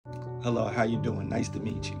Hello, how you doing? Nice to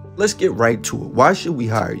meet you. Let's get right to it. Why should we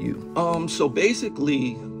hire you? So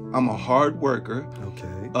basically, I'm a hard worker. Okay.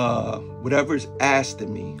 Whatever's asked of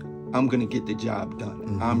me, I'm gonna get the job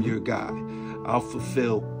done. I'm your guy. I'll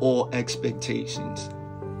fulfill all expectations.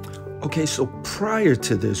 Okay, so prior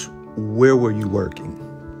to this, where were you working?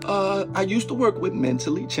 I used to work with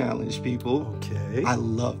mentally challenged people. Okay. I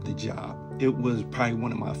loved the job. It was probably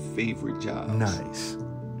one of my favorite jobs. Nice.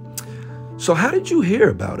 So how did you hear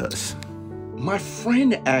about us? My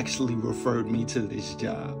friend actually referred me to this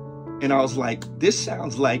job. And I was like, this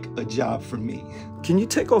sounds like a job for me. Can you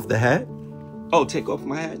take off the hat? Oh, take off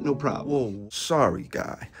my hat? No problem. Whoa, sorry,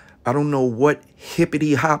 guy. I don't know what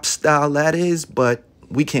hippity hop style that is, but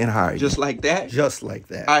we can't hire you. Just like that? Just like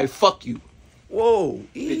that. All right, fuck you. Whoa,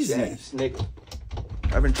 Bitch easy. ass nigga.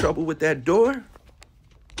 Having trouble with that door?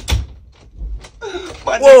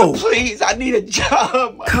 My Whoa. nigga, please, I need a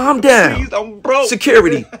job. Calm down. Please, I'm broke.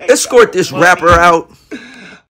 Security, escort this rapper out.